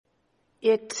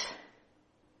It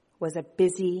was a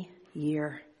busy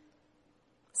year,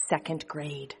 second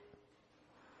grade.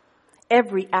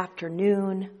 Every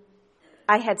afternoon,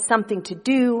 I had something to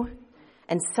do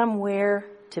and somewhere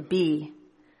to be.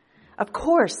 Of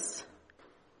course,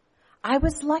 I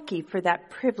was lucky for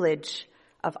that privilege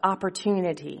of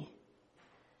opportunity.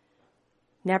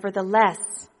 Nevertheless,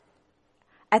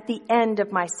 at the end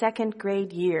of my second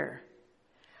grade year,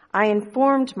 I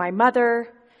informed my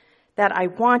mother that I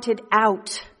wanted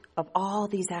out of all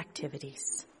these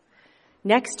activities.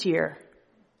 Next year,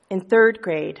 in third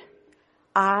grade,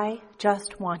 I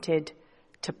just wanted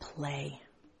to play.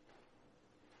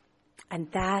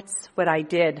 And that's what I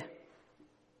did.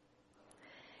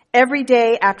 Every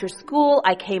day after school,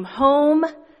 I came home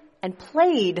and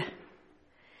played.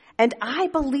 And I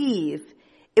believe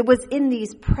it was in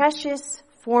these precious,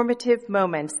 formative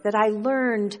moments that I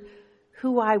learned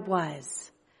who I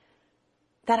was,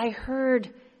 that I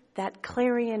heard that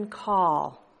clarion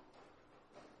call.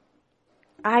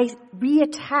 I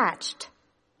reattached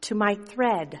to my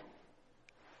thread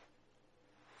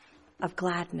of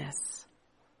gladness.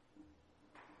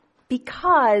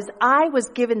 Because I was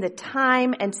given the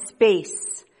time and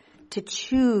space to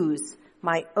choose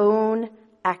my own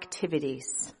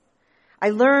activities. I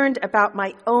learned about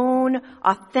my own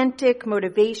authentic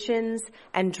motivations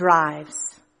and drives.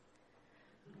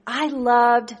 I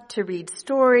loved to read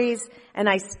stories, and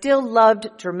I still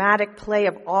loved dramatic play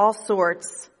of all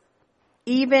sorts,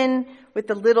 even with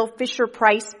the little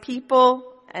Fisher-Price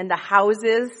people and the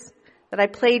houses that I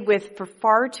played with for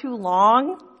far too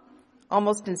long,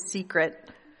 almost in secret.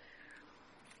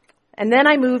 And then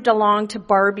I moved along to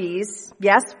Barbies.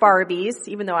 Yes, Barbies,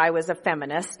 even though I was a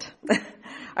feminist.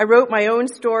 I wrote my own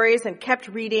stories and kept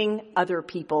reading other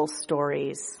people's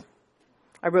stories.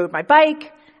 I rode my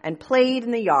bike and played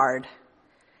in the yard.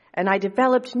 And I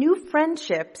developed new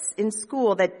friendships in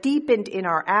school that deepened in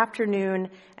our afternoon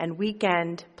and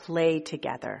weekend play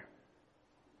together.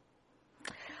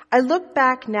 I look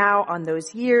back now on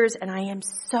those years and I am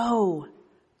so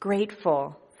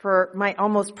grateful for my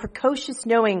almost precocious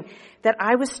knowing that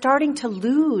I was starting to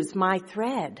lose my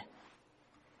thread.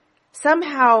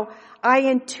 Somehow I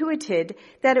intuited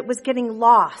that it was getting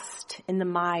lost in the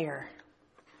mire.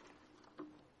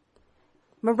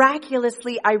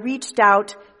 Miraculously, I reached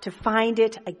out to find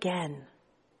it again.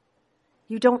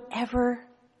 You don't ever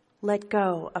let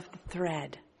go of the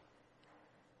thread.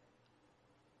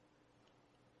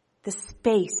 The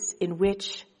space in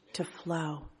which to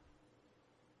flow.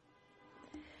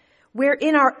 Where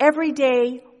in our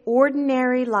everyday,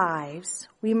 ordinary lives,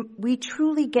 we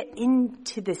truly get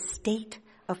into this state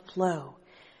of flow.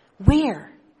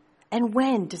 Where and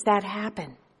when does that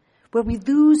happen? Where we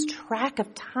lose track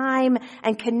of time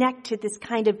and connect to this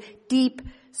kind of deep,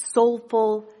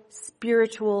 soulful,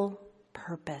 spiritual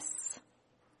purpose.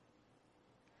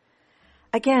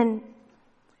 Again,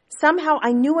 somehow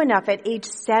I knew enough at age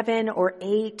 7 or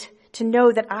 8 to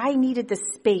know that I needed the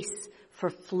space for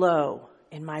flow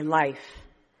in my life.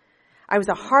 I was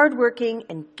a hardworking,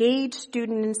 engaged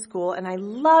student in school, and I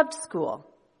loved school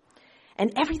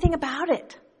and everything about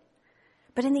it.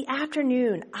 But in the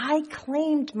afternoon, I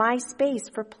claimed my space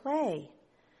for play,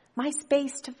 my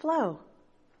space to flow.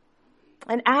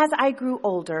 And as I grew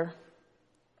older,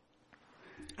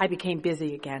 I became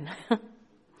busy again.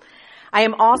 I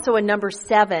am also a number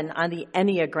 7 on the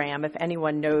Enneagram, if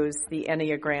anyone knows the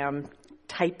Enneagram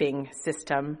typing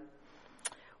system,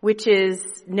 which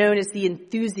is known as the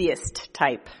enthusiast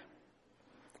type.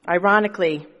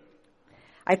 Ironically,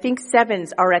 I think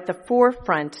 7s are at the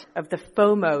forefront of the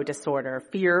FOMO disorder,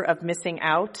 fear of missing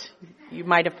out. You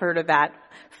might have heard of that,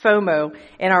 FOMO,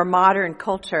 in our modern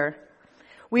culture.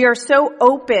 We are so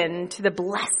open to the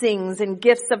blessings and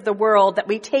gifts of the world that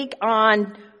we take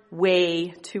on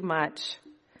way too much.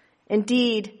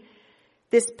 Indeed,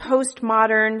 this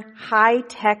postmodern,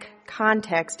 high-tech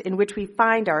context in which we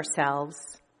find ourselves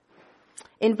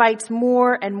invites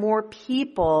more and more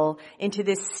people into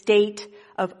this state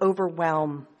of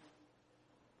overwhelm.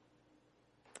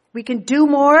 We can do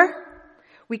more,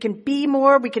 we can be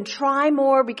more, we can try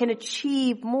more, we can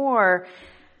achieve more.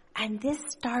 And this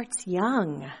starts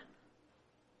young.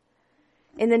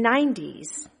 In the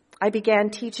 90s, I began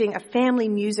teaching a family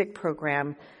music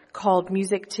program called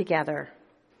Music Together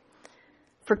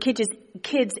for kids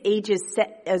ages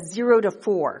 0 to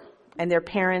 4 and their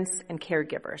parents and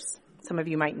caregivers. Some of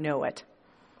you might know it.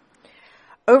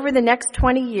 Over the next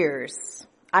 20 years,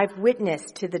 I've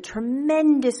witnessed to the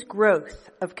tremendous growth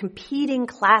of competing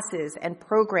classes and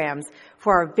programs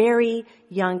for our very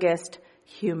youngest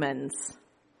humans.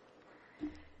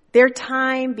 Their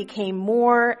time became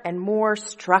more and more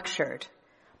structured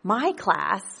My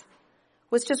class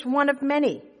was just one of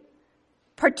many,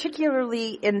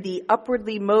 particularly in the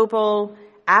upwardly mobile,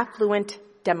 affluent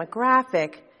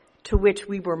demographic to which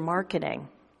we were marketing.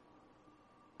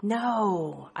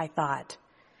 No, I thought.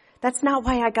 That's not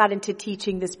why I got into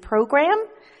teaching this program.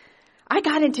 I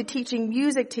got into teaching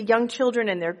music to young children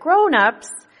and their grown-ups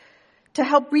to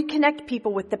help reconnect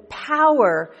people with the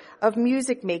power of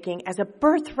music making as a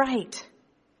birthright.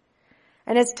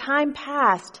 And as time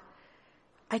passed,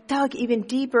 I dug even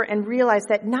deeper and realized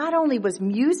that not only was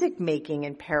music making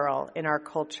in peril in our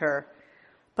culture,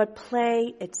 but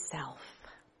play itself.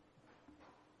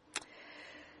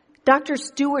 Dr.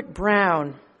 Stuart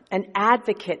Brown, an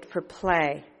advocate for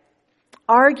play,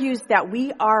 argues that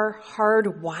we are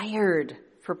hardwired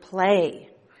for play.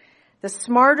 The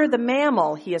smarter the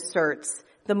mammal, he asserts,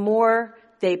 the more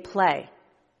they play.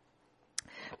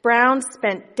 Brown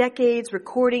spent decades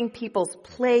recording people's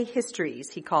play histories,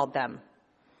 he called them,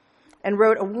 and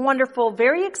wrote a wonderful,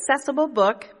 very accessible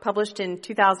book published in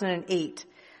 2008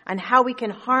 on how we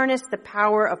can harness the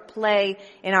power of play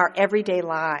in our everyday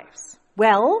lives.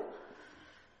 Well,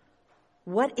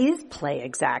 what is play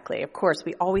exactly? Of course,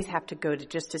 we always have to go to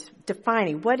just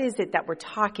defining what is it that we're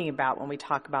talking about when we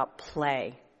talk about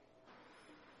play.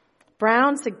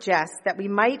 Brown suggests that we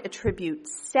might attribute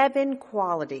 7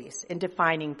 qualities in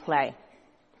defining play.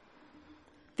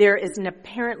 There is an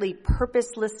apparently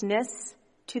purposelessness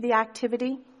to the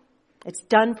activity. It's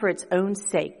done for its own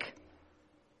sake.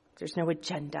 There's no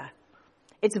agenda.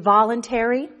 It's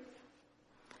voluntary.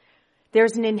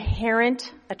 There's an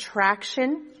inherent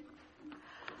attraction.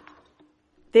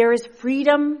 There is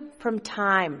freedom from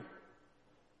time.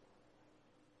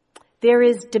 There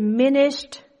is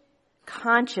diminished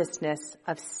consciousness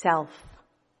of self,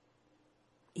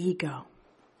 ego.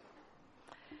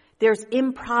 There's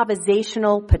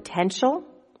improvisational potential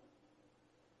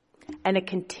and a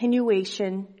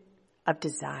continuation of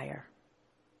desire.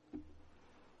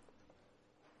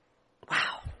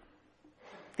 Wow.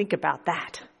 Think about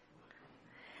that.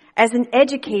 As an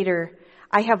educator,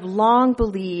 I have long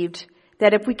believed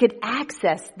that if we could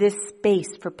access this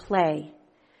space for play,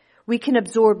 we can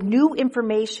absorb new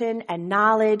information and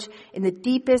knowledge in the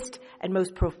deepest and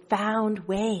most profound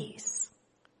ways.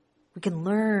 We can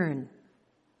learn.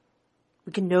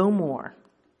 We can know more.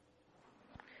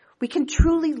 We can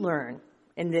truly learn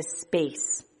in this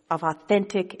space of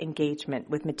authentic engagement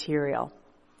with material.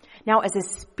 Now, as a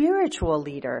spiritual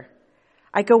leader,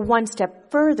 I go one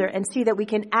step further and see that we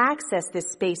can access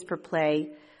this space for play.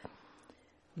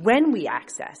 When we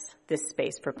access this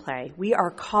space for play, we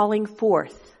are calling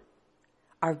forth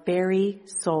our very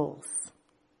souls.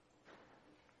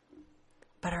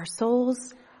 But our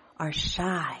souls are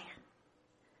shy.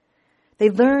 They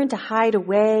learn to hide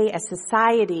away as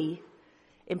society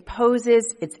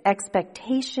imposes its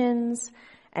expectations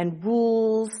and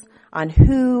rules on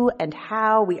who and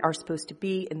how we are supposed to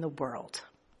be in the world.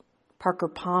 Parker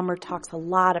Palmer talks a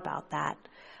lot about that,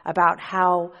 about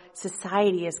how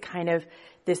society is kind of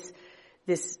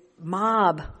this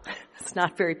mob, it's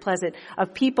not very pleasant,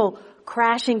 of people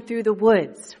crashing through the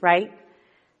woods, right?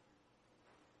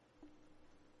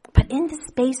 But in the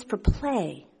space for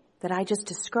play that I just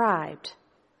described,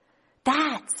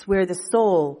 that's where the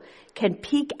soul can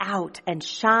peek out and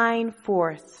shine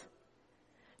forth.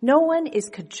 No one is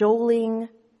cajoling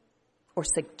or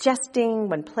suggesting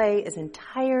when play is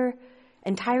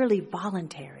entirely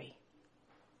voluntary.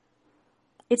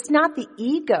 It's not the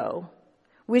ego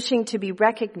wishing to be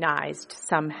recognized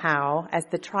somehow as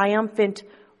the triumphant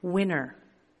winner.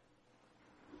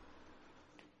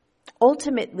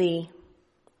 Ultimately,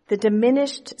 the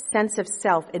diminished sense of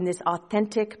self in this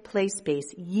authentic play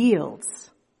space yields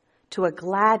to a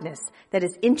gladness that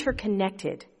is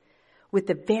interconnected with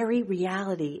the very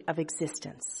reality of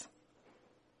existence.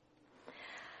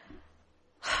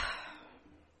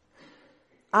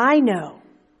 I know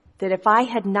that if I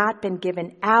had not been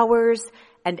given hours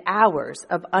and hours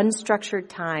of unstructured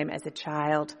time as a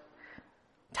child,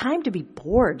 time to be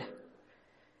bored,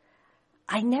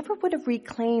 I never would have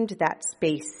reclaimed that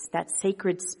space, that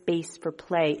sacred space for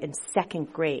play in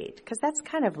 2nd grade, because that's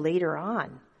kind of later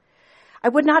on. I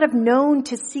would not have known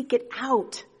to seek it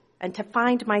out and to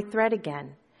find my thread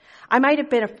again. I might have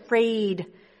been afraid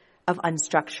of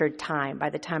unstructured time by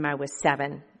the time I was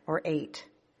 7 or 8.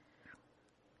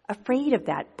 Afraid of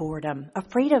that boredom,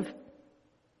 afraid of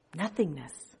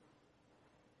nothingness,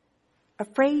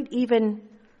 afraid even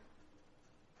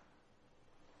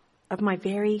of my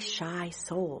very shy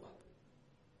soul.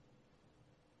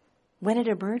 When it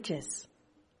emerges,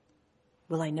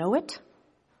 will I know it?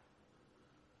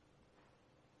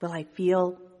 Will I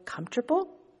feel comfortable?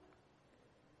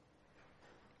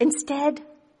 Instead,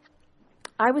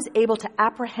 I was able to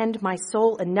apprehend my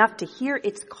soul enough to hear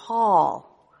its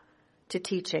call to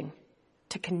teaching,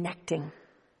 to connecting.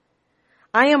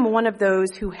 I am one of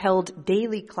those who held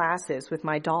daily classes with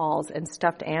my dolls and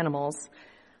stuffed animals,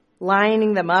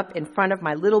 lining them up in front of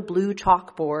my little blue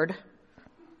chalkboard.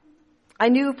 I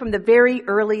knew from the very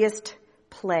earliest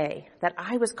play that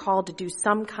I was called to do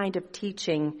some kind of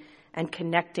teaching and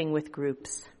connecting with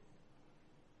groups.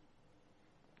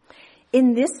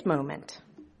 In this moment,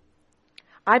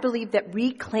 I believe that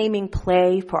reclaiming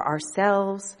play for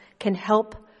ourselves can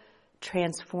help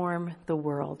transform the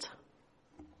world.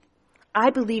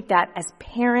 I believe that as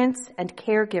parents and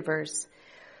caregivers,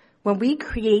 when we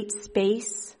create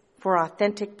space for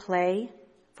authentic play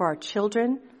for our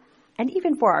children and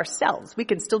even for ourselves, we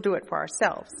can still do it for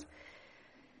ourselves.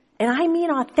 And I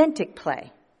mean authentic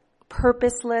play,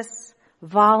 purposeless,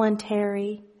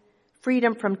 voluntary,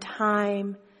 freedom from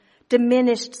time,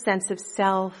 diminished sense of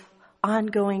self,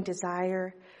 ongoing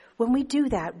desire. When we do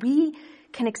that, we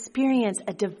can experience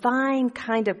a divine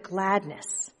kind of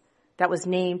gladness that was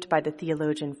named by the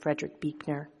theologian Frederick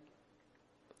Buechner.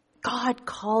 God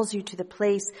calls you to the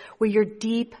place where your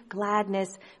deep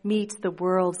gladness meets the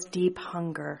world's deep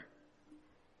hunger.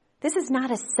 This is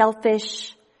not a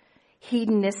selfish,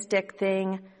 hedonistic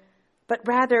thing, but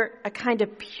rather a kind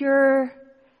of pure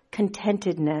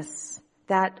contentedness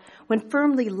that, when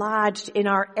firmly lodged in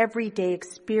our everyday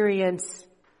experience,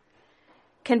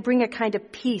 can bring a kind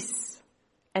of peace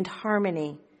and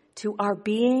harmony to our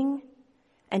being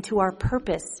and to our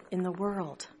purpose in the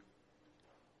world.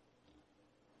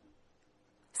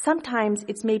 Sometimes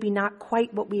it's maybe not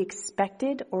quite what we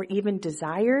expected or even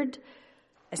desired,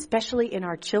 especially in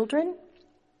our children.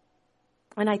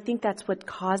 And I think that's what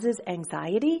causes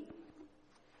anxiety,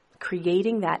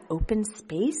 creating that open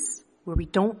space where we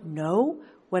don't know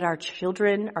what our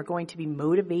children are going to be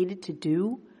motivated to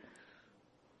do.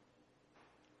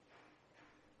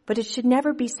 But it should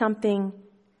never be something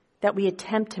that we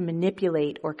attempt to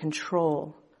manipulate or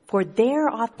control. For their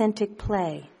authentic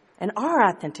play and our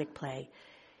authentic play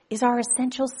is our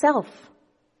essential self.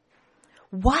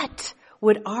 What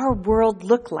would our world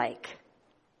look like?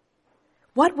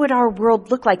 What would our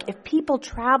world look like if people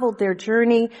traveled their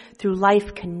journey through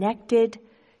life connected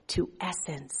to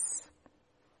essence,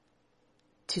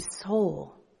 to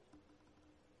soul?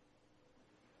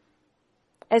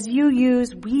 As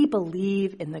UUs, we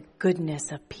believe in the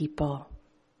goodness of people,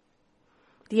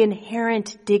 the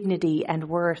inherent dignity and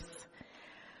worth,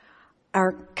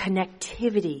 our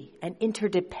connectivity and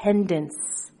interdependence,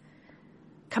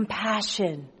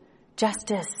 compassion,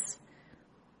 justice,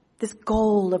 this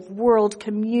goal of world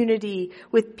community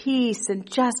with peace and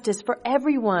justice for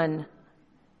everyone.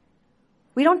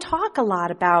 We don't talk a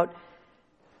lot about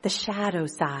the shadow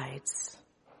sides.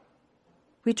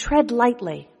 We tread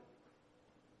lightly.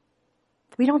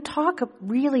 We don't talk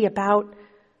really about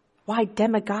why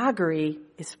demagoguery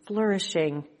is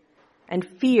flourishing and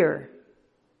fear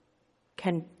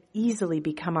can easily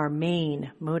become our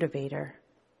main motivator.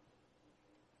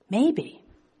 Maybe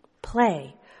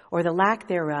play, or the lack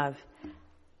thereof,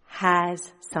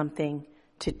 has something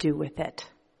to do with it.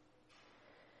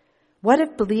 What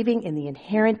if believing in the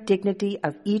inherent dignity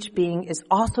of each being is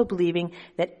also believing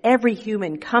that every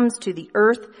human comes to the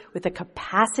earth with a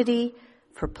capacity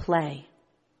for play?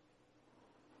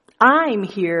 I'm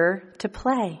here to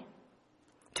play,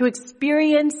 to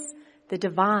experience the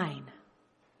divine.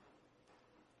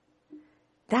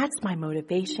 That's my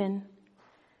motivation,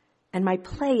 and my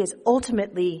play is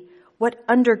ultimately what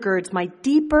undergirds my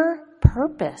deeper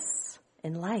purpose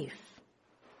in life,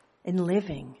 in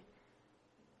living.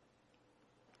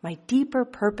 My deeper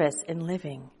purpose in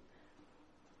living.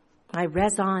 My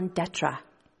raison d'etre.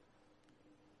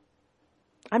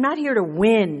 I'm not here to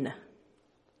win,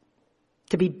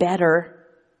 to be better,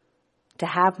 to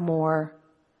have more,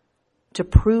 to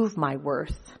prove my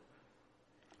worth.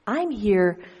 I'm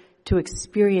here to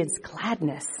experience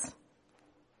gladness.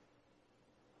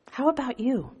 How about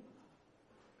you?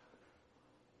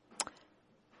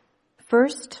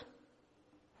 First,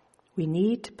 we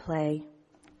need to play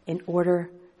in order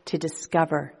to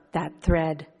discover that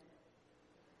thread.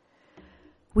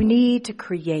 We need to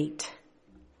create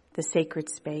the sacred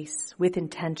space with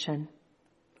intention.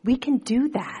 We can do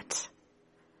that.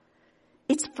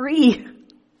 It's free.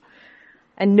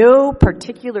 And no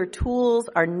particular tools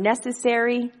are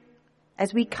necessary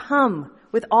as we come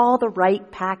with all the right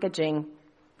packaging,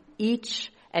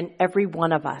 each and every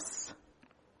one of us.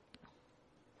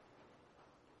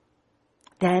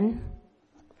 Then,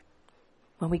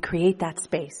 when we create that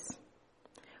space,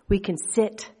 we can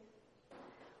sit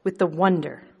with the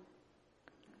wonder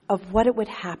of what it would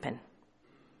happen.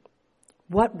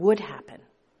 What would happen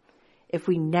if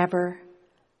we never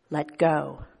let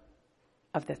go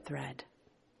of the thread?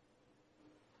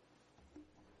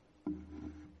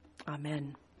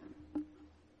 Amen.